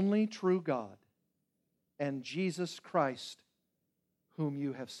 the only true God, and Jesus Christ, whom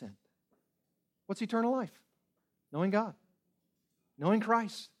you have sent. What's eternal life? Knowing God. Knowing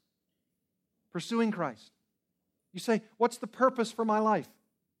Christ. Pursuing Christ. You say, what's the purpose for my life?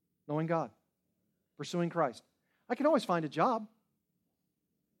 Knowing God. Pursuing Christ. I can always find a job.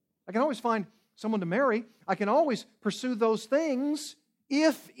 I can always find someone to marry. I can always pursue those things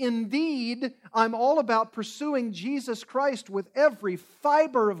if indeed I'm all about pursuing Jesus Christ with every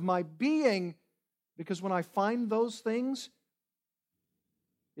fiber of my being. Because when I find those things,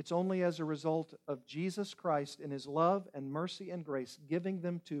 it's only as a result of Jesus Christ and His love and mercy and grace giving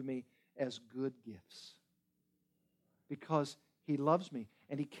them to me as good gifts. Because He loves me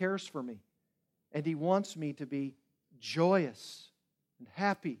and He cares for me and He wants me to be joyous and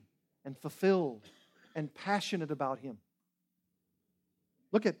happy and fulfilled and passionate about Him.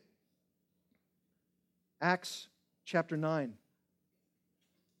 Look at Acts chapter 9.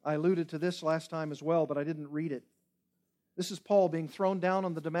 I alluded to this last time as well, but I didn't read it. This is Paul being thrown down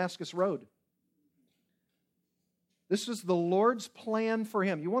on the Damascus Road. This is the Lord's plan for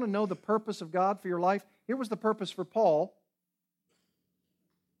him. You want to know the purpose of God for your life? Here was the purpose for Paul.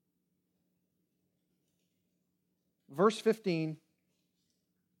 Verse 15.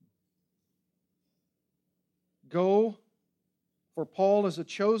 Go, for Paul is a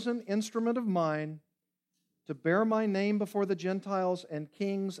chosen instrument of mine to bear my name before the Gentiles and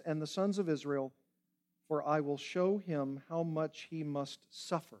kings and the sons of Israel, for I will show him how much he must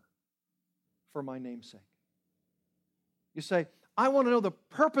suffer for my name's sake. You say, I want to know the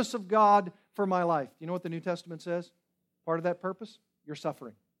purpose of God for my life. You know what the New Testament says? Part of that purpose? Your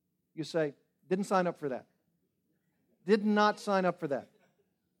suffering. You say, didn't sign up for that. Did not sign up for that.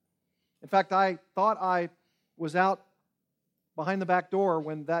 In fact, I thought I was out behind the back door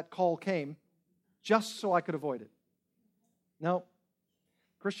when that call came, just so I could avoid it. No,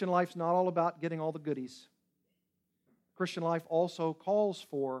 Christian life's not all about getting all the goodies. Christian life also calls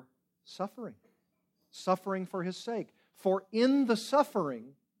for suffering. Suffering for His sake. For in the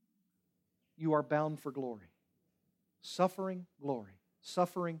suffering, you are bound for glory. Suffering, glory.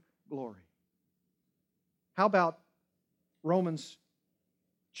 Suffering, glory. How about Romans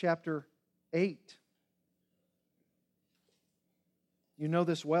chapter 8? You know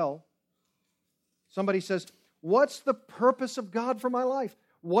this well. Somebody says, what's the purpose of God for my life?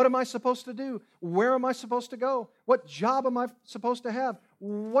 What am I supposed to do? Where am I supposed to go? What job am I supposed to have?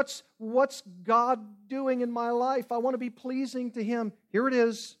 What's God doing in my life? I want to be pleasing to Him. Here it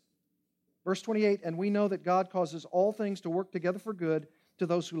is. Verse 28, and we know that God causes all things to work together for good to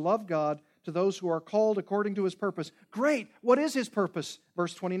those who love God, to those who are called according to His purpose. Great! What is His purpose?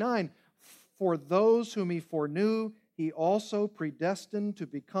 Verse 29, for those whom He foreknew, He also predestined to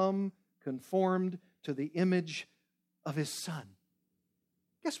become conformed to the image of His Son.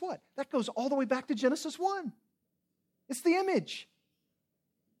 Guess what? That goes all the way back to Genesis 1. It's the image.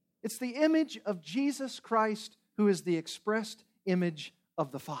 It's the image of Jesus Christ, who is the expressed image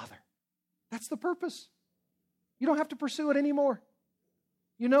of the Father. That's the purpose. You don't have to pursue it anymore.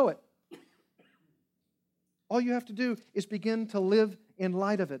 You know it. All you have to do is begin to live in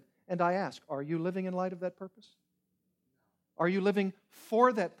light of it. And I ask, are you living in light of that purpose? Are you living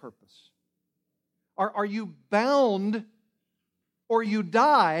for that purpose? Are you bound or you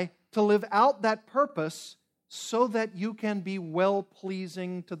die to live out that purpose so that you can be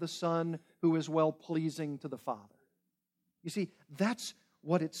well-pleasing to the Son who is well-pleasing to the Father. You see, that's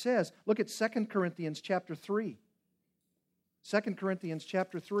what it says. Look at 2 Corinthians chapter 3. 2 Corinthians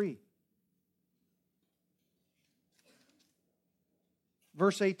chapter 3.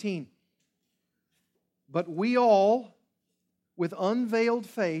 Verse 18. But we all, with unveiled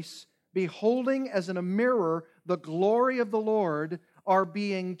face, beholding as in a mirror the glory of the Lord, are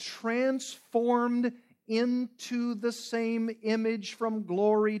being transformed into the same image from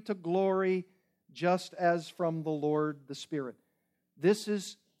glory to glory, just as from the Lord the Spirit. This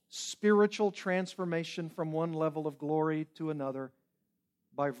is spiritual transformation from one level of glory to another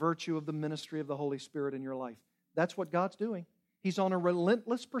by virtue of the ministry of the Holy Spirit in your life. That's what God's doing. He's on a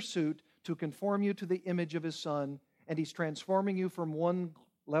relentless pursuit to conform you to the image of His Son, and He's transforming you from one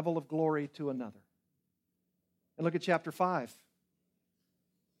level of glory to another. And look at chapter 5.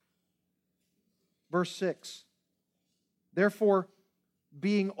 Verse 6. Therefore,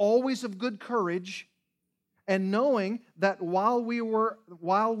 being always of good courage, and knowing that while we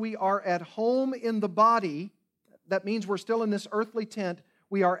are at home in the body, that means we're still in this earthly tent,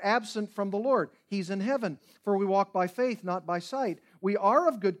 we are absent from the Lord. He's in heaven, for we walk by faith, not by sight. We are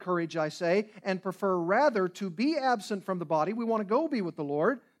of good courage, I say, and prefer rather to be absent from the body. We want to go be with the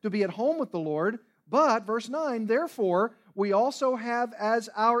Lord, to be at home with the Lord. But, verse 9, therefore, we also have as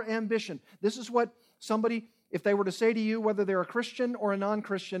our ambition. This is what somebody, if they were to say to you, whether they're a Christian or a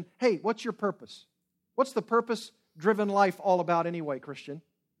non-Christian, hey, what's your purpose? What's the purpose-driven life all about anyway, Christian?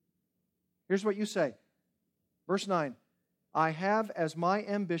 Here's what you say. Verse 9, I have as my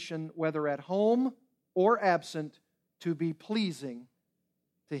ambition, whether at home or absent, to be pleasing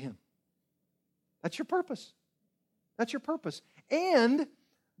to Him. That's your purpose. That's your purpose. And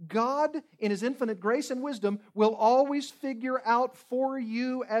God, in His infinite grace and wisdom, will always figure out for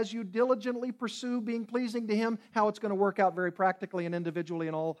you as you diligently pursue being pleasing to Him how it's going to work out very practically and individually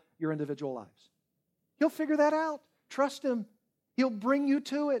in all your individual lives. He'll figure that out. Trust Him. He'll bring you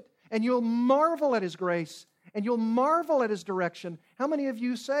to it. And you'll marvel at His grace. And you'll marvel at His direction. How many of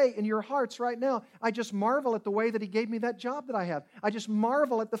you say in your hearts right now, I just marvel at the way that He gave me that job that I have. I just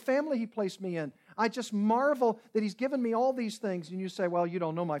marvel at the family He placed me in. I just marvel that He's given me all these things. And you say, well, you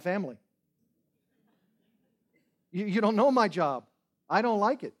don't know my family. You don't know my job. I don't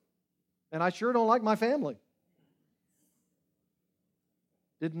like it. And I sure don't like my family.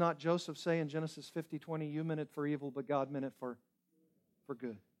 Did not Joseph say in Genesis 50:20, you meant it for evil, but God meant it for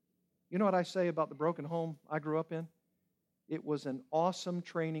good? You know what I say about the broken home I grew up in? It was an awesome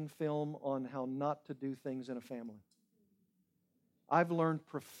training film on how not to do things in a family. I've learned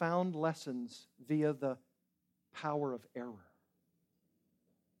profound lessons via the power of error.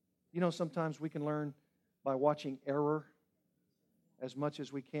 You know, sometimes we can learn by watching error as much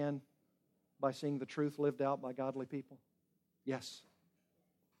as we can by seeing the truth lived out by godly people. Yes.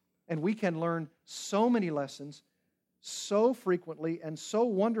 And we can learn so many lessons so frequently and so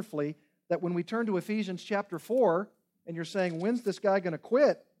wonderfully that when we turn to Ephesians chapter 4, and you're saying, when's this guy going to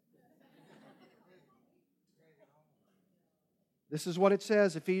quit? This is what it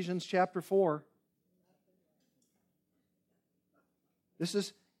says, Ephesians chapter 4. This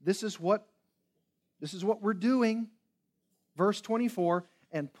is what we're doing. Verse 24,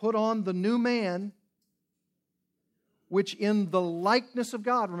 and put on the new man, which in the likeness of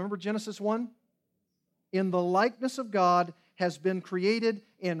God, remember Genesis 1? In the likeness of God has been created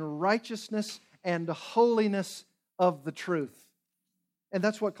in righteousness and holiness of the truth. And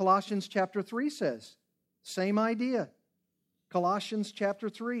that's what Colossians chapter 3 says. Same idea. Colossians chapter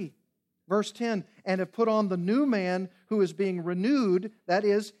 3, verse 10, and have put on the new man who is being renewed, that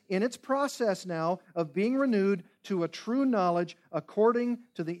is, in its process now of being renewed to a true knowledge according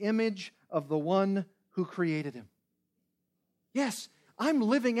to the image of the one who created him. Yes, I'm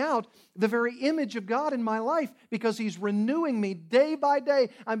living out the very image of God in my life because He's renewing me day by day.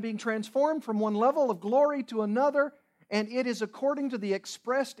 I'm being transformed from one level of glory to another, and it is according to the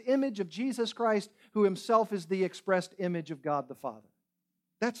expressed image of Jesus Christ, who Himself is the expressed image of God the Father.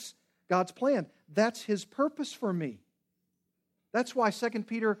 That's God's plan. That's His purpose for me. That's why 2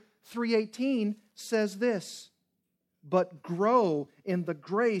 Peter 3:18 says this, but grow in the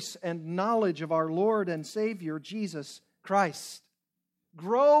grace and knowledge of our Lord and Savior, Jesus Christ.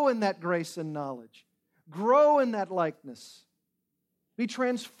 Grow in that grace and knowledge. Grow in that likeness. Be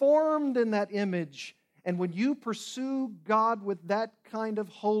transformed in that image. And when you pursue God with that kind of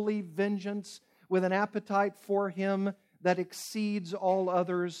holy vengeance, with an appetite for Him that exceeds all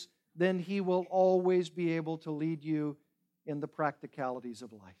others, then He will always be able to lead you in the practicalities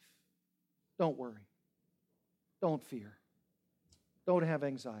of life. Don't worry. Don't fear. Don't have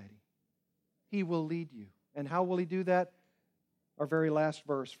anxiety. He will lead you. And how will He do that? our very last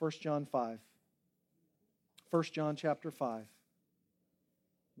verse, 1 John 5. 1 John chapter 5,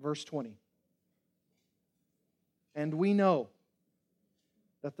 verse 20. And we know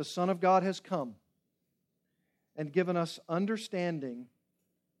that the Son of God has come and given us understanding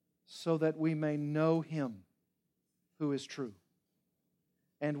so that we may know Him who is true.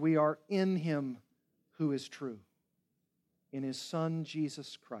 And we are in Him who is true, in His Son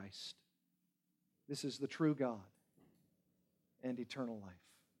Jesus Christ. This is the true God and eternal life.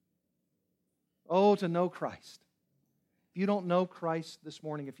 Oh, to know Christ. If you don't know Christ this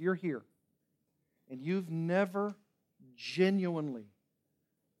morning, if you're here and you've never genuinely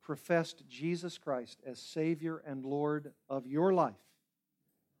professed Jesus Christ as Savior and Lord of your life,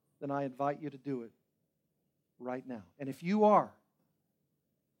 then I invite you to do it right now. And if you are,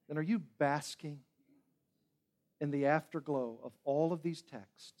 then are you basking in the afterglow of all of these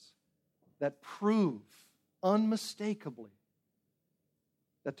texts that prove unmistakably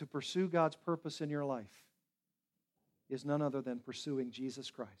that to pursue God's purpose in your life is none other than pursuing Jesus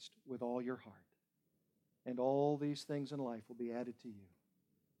Christ with all your heart? And all these things in life will be added to you.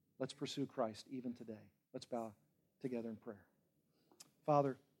 Let's pursue Christ even today. Let's bow together in prayer.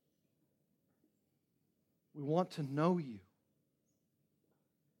 Father, we want to know You.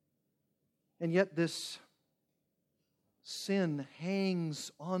 And yet this sin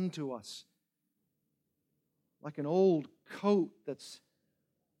hangs onto us like an old coat that's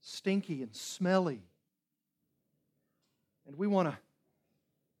stinky and smelly. And we want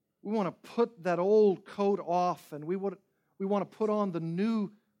to put that old coat off, and we want to put on the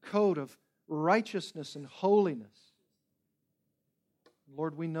new coat of righteousness and holiness.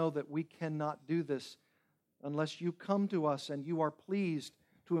 Lord, we know that we cannot do this unless You come to us and You are pleased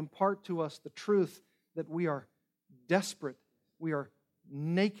to impart to us the truth that we are desperate, we are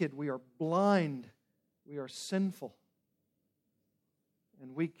naked, we are blind, we are sinful.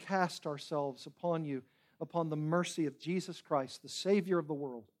 And we cast ourselves upon You, upon the mercy of Jesus Christ, the Savior of the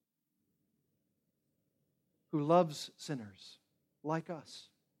world, who loves sinners like us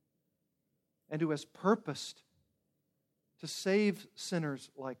and who has purposed to save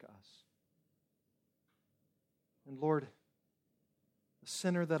sinners like us. And Lord, the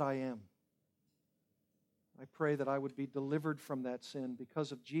sinner that I am, I pray that I would be delivered from that sin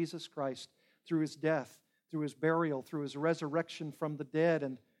because of Jesus Christ through His death, through His burial, through His resurrection from the dead,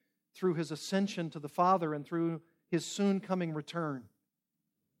 and through His ascension to the Father, and through His soon coming return,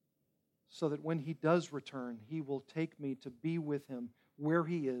 so that when He does return, He will take me to be with Him where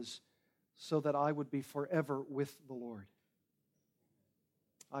He is, so that I would be forever with the Lord.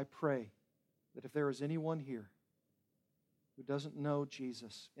 I pray that if there is anyone here who doesn't know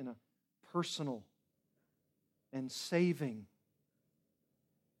Jesus in a personal and saving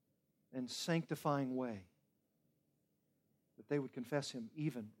and sanctifying way, that they would confess Him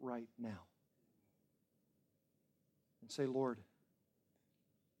even right now and say, Lord,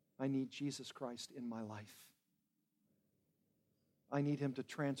 I need Jesus Christ in my life. I need Him to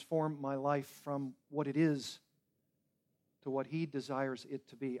transform my life from what it is to what He desires it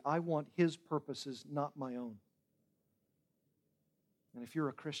to be. I want His purposes, not my own. And if you're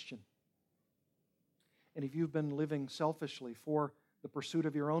a Christian, and if you've been living selfishly for the pursuit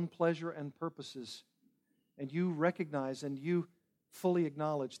of your own pleasure and purposes, and you recognize and you fully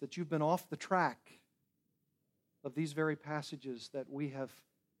acknowledge that you've been off the track of these very passages that we have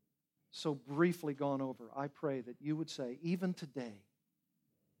so briefly gone over, I pray that you would say, even today,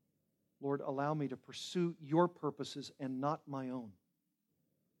 Lord, allow me to pursue Your purposes and not my own.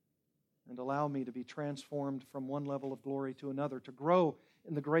 And allow me to be transformed from one level of glory to another, to grow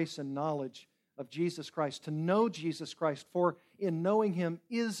in the grace and knowledge of Jesus Christ, to know Jesus Christ, for in knowing Him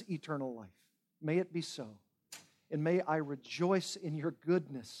is eternal life. May it be so. And may I rejoice in Your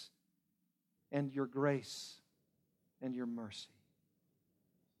goodness and Your grace and Your mercy.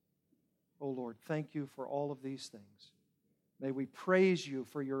 Oh Lord, thank You for all of these things. May we praise You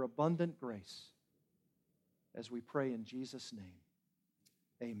for Your abundant grace as we pray in Jesus' name.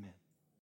 Amen.